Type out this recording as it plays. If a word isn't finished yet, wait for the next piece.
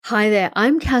Hi there,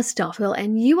 I'm Cass Stoffill,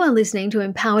 and you are listening to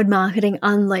Empowered Marketing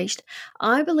Unleashed.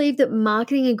 I believe that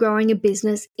marketing and growing a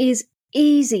business is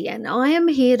easy, and I am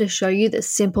here to show you the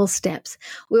simple steps.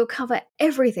 We'll cover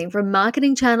everything from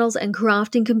marketing channels and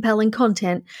crafting compelling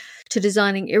content to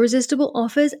designing irresistible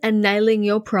offers and nailing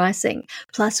your pricing.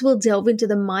 Plus, we'll delve into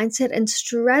the mindset and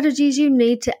strategies you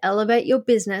need to elevate your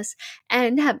business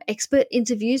and have expert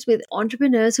interviews with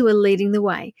entrepreneurs who are leading the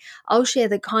way. I'll share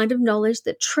the kind of knowledge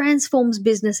that transforms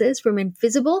businesses from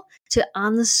invisible to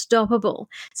unstoppable.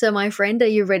 So, my friend, are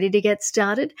you ready to get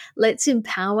started? Let's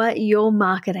empower your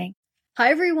marketing. Hi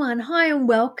everyone, hi and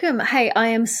welcome. Hey, I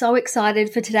am so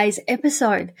excited for today's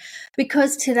episode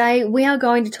because today we are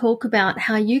going to talk about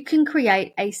how you can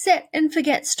create a set and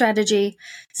forget strategy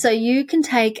so you can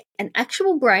take an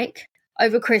actual break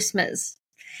over Christmas.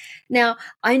 Now,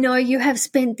 I know you have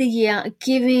spent the year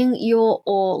giving your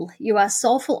all. You are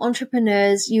soulful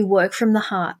entrepreneurs. You work from the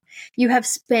heart. You have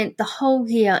spent the whole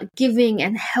year giving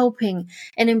and helping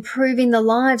and improving the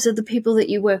lives of the people that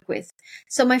you work with.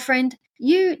 So, my friend,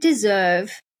 you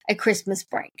deserve a Christmas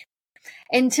break.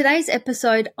 In today's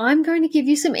episode, I'm going to give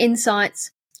you some insights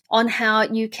on how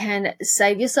you can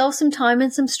save yourself some time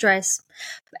and some stress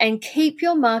and keep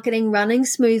your marketing running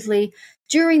smoothly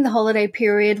during the holiday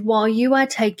period while you are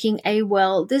taking a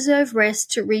well-deserved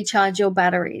rest to recharge your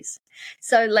batteries.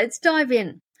 So let's dive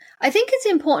in. I think it's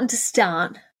important to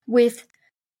start with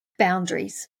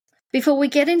boundaries. Before we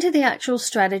get into the actual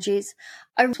strategies,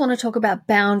 I just want to talk about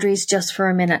boundaries just for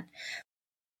a minute.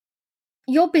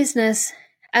 Your business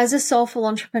as a soulful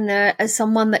entrepreneur, as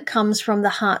someone that comes from the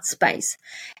heart space,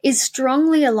 is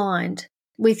strongly aligned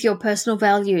with your personal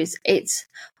values. It's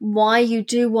why you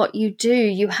do what you do.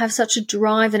 You have such a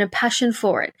drive and a passion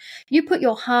for it. You put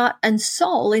your heart and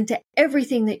soul into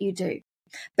everything that you do.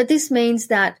 But this means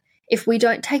that if we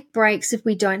don't take breaks, if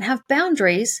we don't have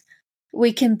boundaries,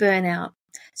 we can burn out.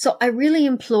 So I really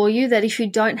implore you that if you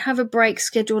don't have a break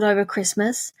scheduled over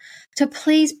Christmas, to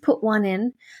please put one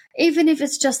in, even if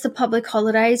it's just the public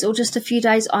holidays or just a few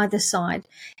days either side.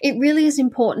 It really is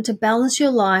important to balance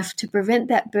your life, to prevent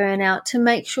that burnout, to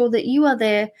make sure that you are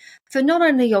there for not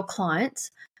only your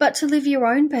clients, but to live your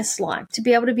own best life, to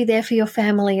be able to be there for your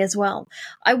family as well.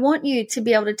 I want you to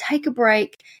be able to take a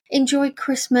break, enjoy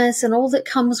Christmas and all that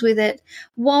comes with it,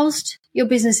 whilst your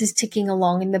business is ticking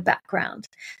along in the background.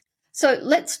 So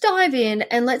let's dive in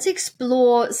and let's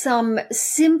explore some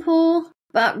simple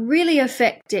but really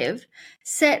effective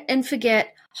set and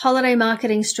forget holiday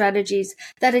marketing strategies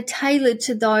that are tailored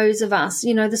to those of us,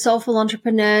 the soulful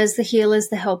entrepreneurs, the healers,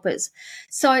 the helpers.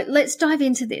 So let's dive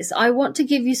into this. I want to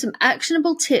give you some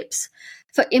actionable tips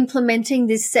for implementing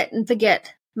this set and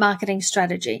forget marketing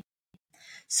strategy.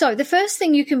 So the first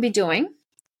thing you can be doing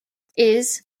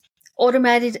is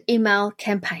automated email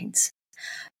campaigns.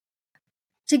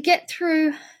 To get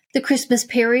through the Christmas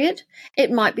period,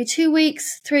 it might be 2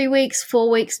 weeks, 3 weeks, 4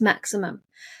 weeks maximum.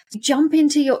 Jump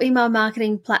into your email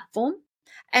marketing platform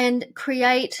and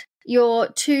create your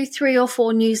 2, 3, or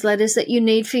 4 newsletters that you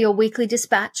need for your weekly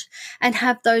dispatch and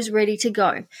have those ready to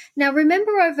go. Now,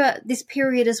 remember over this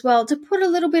period as well to put a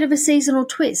little bit of a seasonal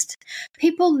twist.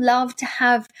 People love to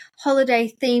have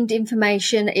holiday themed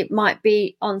information. It might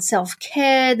be on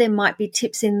self-care. There might be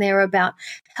tips in there about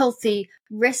healthy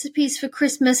recipes for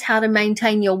Christmas, how to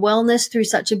maintain your wellness through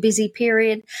such a busy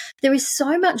period. There is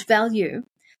so much value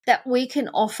that we can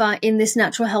offer in this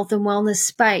natural health and wellness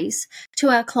space to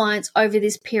our clients over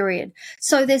this period.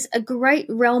 So there's a great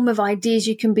realm of ideas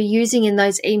you can be using in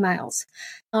those emails.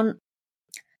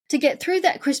 To get through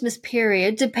that Christmas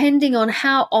period, depending on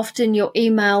how often you're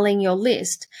emailing your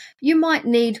list, you might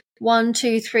need 1,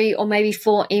 2, 3, or maybe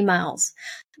 4 emails.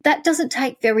 That doesn't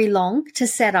take very long to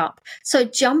set up. So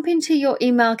jump into your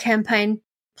email campaign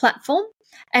platform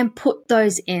and put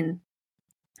those in.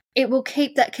 It will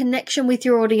keep that connection with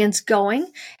your audience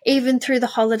going, even through the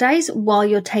holidays while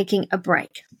you're taking a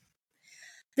break.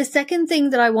 The second thing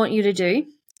that I want you to do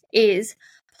is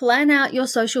plan out your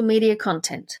social media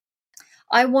content.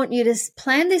 I want you to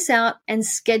plan this out and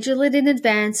schedule it in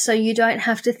advance so you don't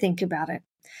have to think about it.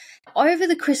 Over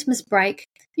the Christmas break,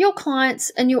 your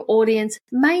clients and your audience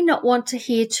may not want to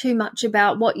hear too much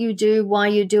about what you do, why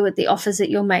you do it, the offers that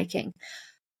you're making.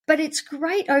 But it's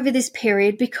great over this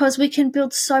period because we can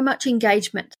build so much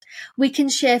engagement. We can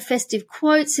share festive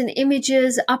quotes and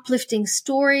images, uplifting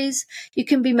stories. You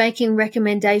can be making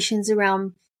recommendations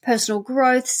around personal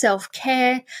growth,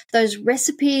 self-care, those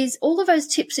recipes, all of those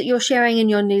tips that you're sharing in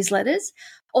your newsletters.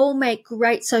 all make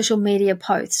great social media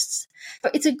posts.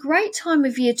 But it's a great time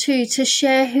of year too to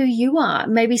share who you are,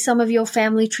 maybe some of your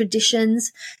family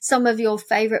traditions, some of your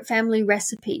favorite family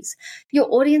recipes. Your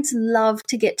audience love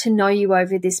to get to know you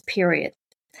over this period.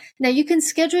 Now, you can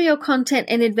schedule your content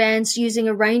in advance using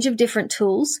a range of different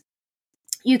tools.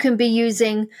 You can be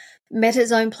using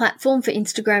Meta's own platform for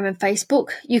Instagram and Facebook.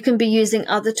 You can be using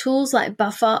other tools like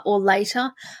Buffer or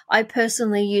Later. I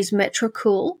personally use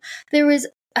Metricool. There is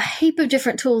a heap of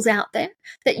different tools out there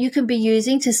that you can be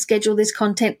using to schedule this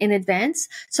content in advance.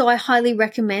 So I highly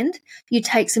recommend you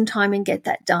take some time and get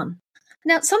that done.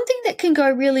 Now, something that can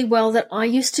go really well that I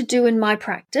used to do in my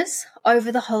practice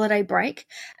over the holiday break,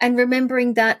 and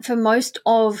remembering that for most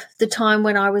of the time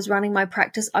when I was running my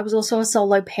practice, I was also a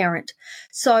solo parent.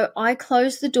 So I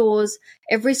closed the doors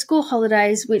every school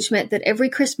holidays, which meant that every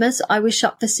Christmas I was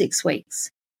shut for 6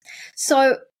 weeks.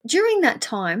 So during that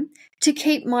time, to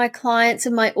keep my clients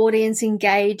and my audience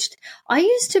engaged, I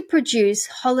used to produce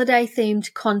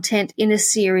holiday-themed content in a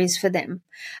series for them.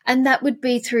 And that would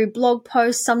be through blog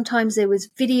posts. Sometimes there was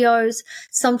videos.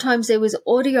 Sometimes there was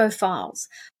audio files.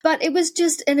 But it was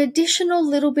just an additional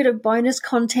little bit of bonus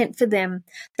content for them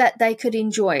that they could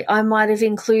enjoy. I might have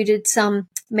included some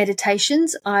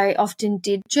meditations. I often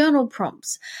did journal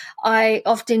prompts. I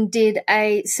often did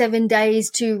a 7 days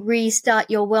to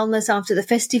restart your wellness after the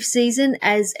festive season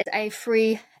as a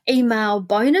free email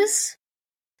bonus.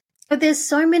 But there's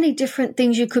so many different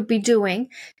things you could be doing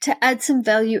to add some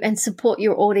value and support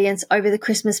your audience over the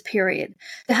Christmas period.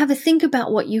 So have a think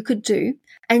about what you could do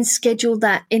and schedule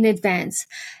that in advance.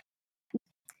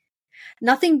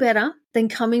 Nothing better than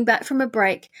coming back from a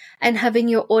break and having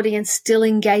your audience still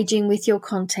engaging with your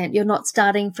content. You're not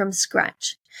starting from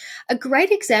scratch. A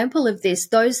great example of this,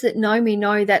 those that know me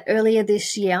know that earlier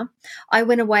this year, I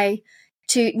went away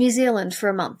to New Zealand for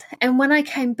a month. And when I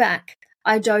came back,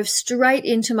 I dove straight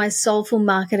into my Soulful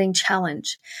Marketing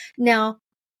Challenge. Now,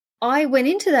 I went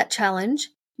into that challenge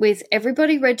with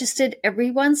everybody registered,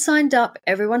 everyone signed up,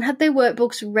 everyone had their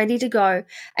workbooks ready to go,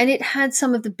 and it had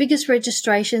some of the biggest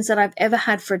registrations that I've ever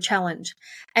had for a challenge.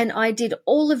 And I did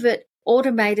all of it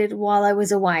automated while I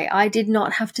was away. I did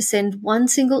not have to send one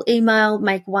single email,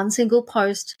 make one single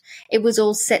post. It was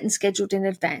all set and scheduled in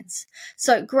advance.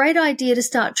 So great idea to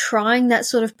start trying that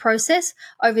sort of process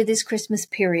over this Christmas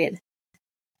period.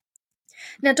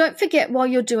 Now, don't forget while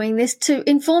you're doing this to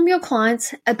inform your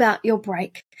clients about your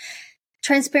break.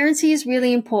 Transparency is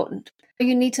really important.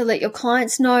 You need to let your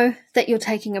clients know that you're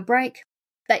taking a break,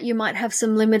 that you might have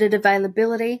some limited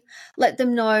availability. Let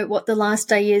them know what the last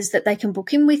day is that they can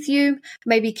book in with you.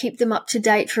 Maybe keep them up to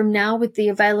date from now with the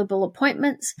available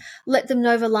appointments. Let them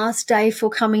know the last day for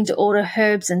coming to order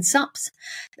herbs and sups.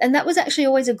 And that was actually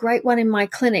always a great one in my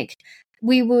clinic.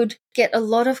 We would get a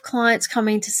lot of clients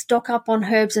coming to stock up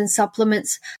on herbs and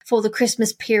supplements for the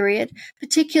Christmas period,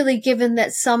 particularly given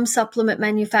that some supplement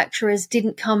manufacturers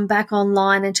didn't come back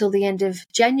online until the end of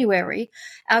January.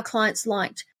 Our clients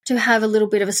liked to have a little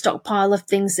bit of a stockpile of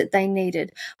things that they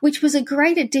needed, which was a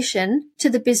great addition to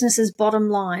the business's bottom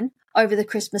line over the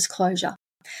Christmas closure.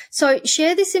 So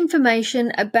share this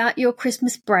information about your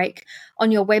Christmas break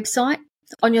on your website,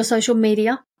 on your social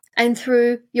media, and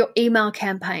through your email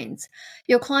campaigns.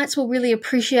 Your clients will really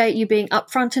appreciate you being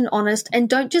upfront and honest, and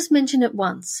don't just mention it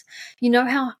once. You know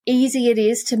how easy it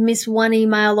is to miss one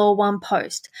email or one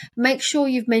post. Make sure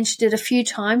you've mentioned it a few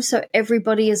times so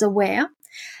everybody is aware.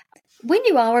 When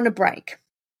you are on a break,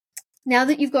 now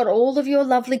that you've got all of your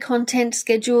lovely content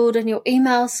scheduled and your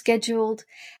emails scheduled,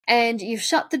 and you've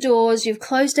shut the doors, you've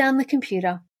closed down the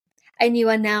computer, and you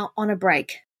are now on a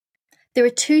break, there are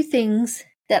 2 things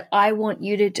that I want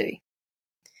you to do.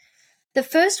 The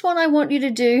first one I want you to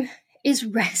do is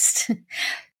rest.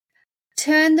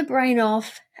 Turn the brain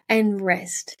off and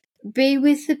rest. Be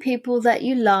with the people that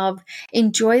you love,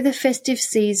 enjoy the festive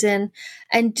season,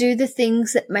 and do the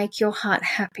things that make your heart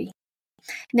happy.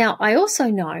 Now, I also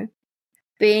know,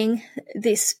 being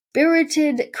the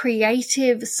spirited,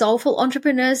 creative, soulful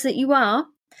entrepreneurs that you are,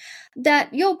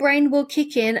 that your brain will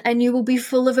kick in and you will be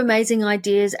full of amazing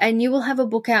ideas and you will have a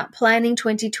book out planning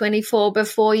 2024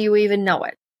 before you even know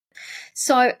it.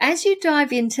 So as you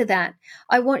dive into that,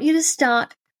 I want you to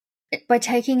start by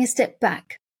taking a step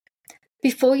back.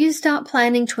 Before you start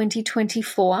planning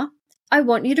 2024, I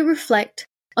want you to reflect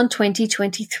on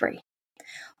 2023.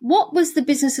 What was the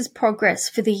business's progress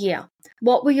for the year?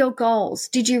 What were your goals?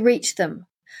 Did you reach them?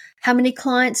 How many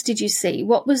clients did you see?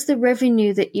 What was the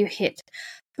revenue that you hit?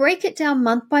 Break it down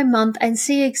month by month and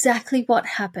see exactly what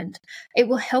happened. It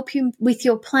will help you with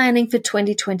your planning for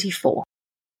 2024.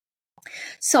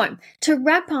 So, to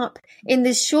wrap up in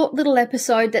this short little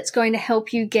episode that's going to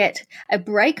help you get a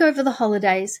break over the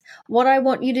holidays, what I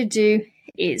want you to do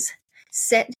is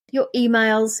set your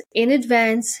emails in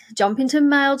advance, jump into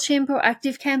MailChimp or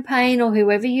ActiveCampaign or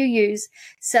whoever you use,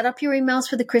 set up your emails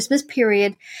for the Christmas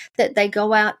period that they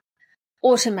go out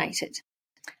automated.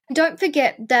 Don't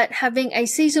forget that having a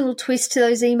seasonal twist to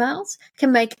those emails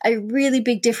can make a really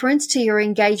big difference to your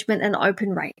engagement and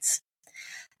open rates.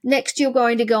 Next, you're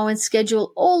going to go and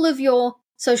schedule all of your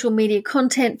social media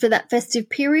content for that festive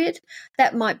period.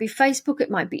 That might be Facebook,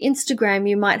 it might be Instagram,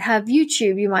 you might have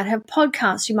YouTube, you might have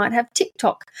podcasts, you might have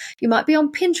TikTok, you might be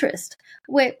on Pinterest.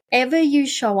 Wherever you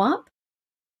show up,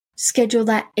 schedule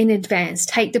that in advance.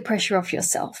 Take the pressure off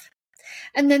yourself.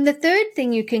 And then the third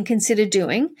thing you can consider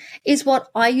doing is what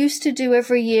I used to do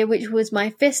every year, which was my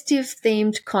festive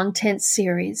themed content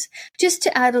series, just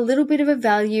to add a little bit of a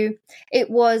value. It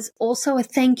was also a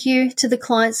thank you to the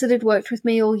clients that had worked with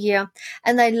me all year,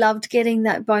 and they loved getting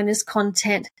that bonus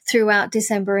content throughout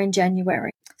December and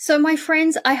January. So my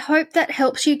friends, I hope that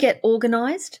helps you get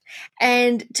organized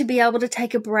and to be able to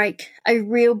take a break, a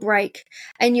real break,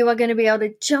 and you are going to be able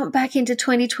to jump back into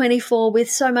 2024 with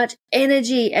so much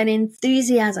energy and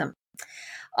enthusiasm.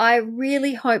 I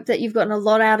really hope that you've gotten a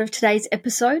lot out of today's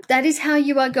episode. That is how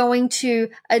you are going to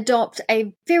adopt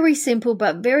a very simple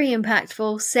but very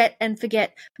impactful set and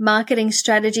forget marketing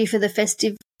strategy for the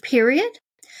festive period.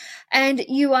 And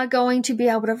you are going to be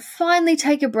able to finally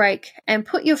take a break and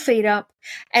put your feet up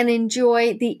and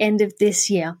enjoy the end of this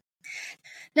year.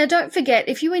 Now, don't forget,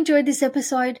 if you enjoyed this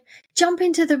episode, jump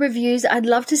into the reviews. I'd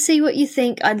love to see what you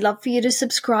think. I'd love for you to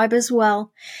subscribe as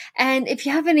well. And if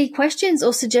you have any questions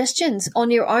or suggestions on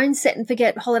your own set and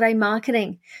forget holiday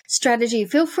marketing strategy,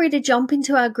 feel free to jump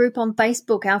into our group on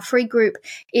Facebook. Our free group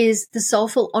is the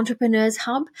Soulful Entrepreneurs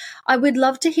Hub. I would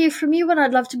love to hear from you, and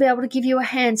I'd love to be able to give you a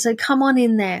hand. So come on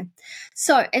in there.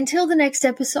 So until the next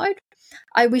episode,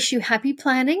 I wish you happy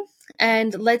planning.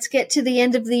 And let's get to the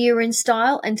end of the year in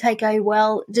style and take a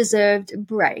well-deserved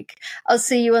break. I'll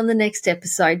see you on the next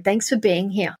episode. Thanks for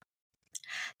being here.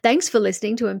 Thanks for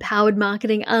listening to Empowered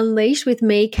Marketing Unleashed with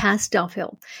me, Cass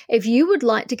Duffield. If you would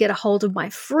like to get a hold of my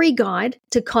free guide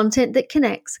to content that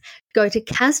connects, go to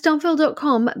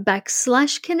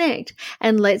cassduffield.com/connect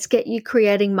and let's get you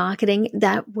creating marketing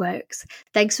that works.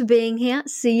 Thanks for being here.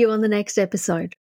 See you on the next episode.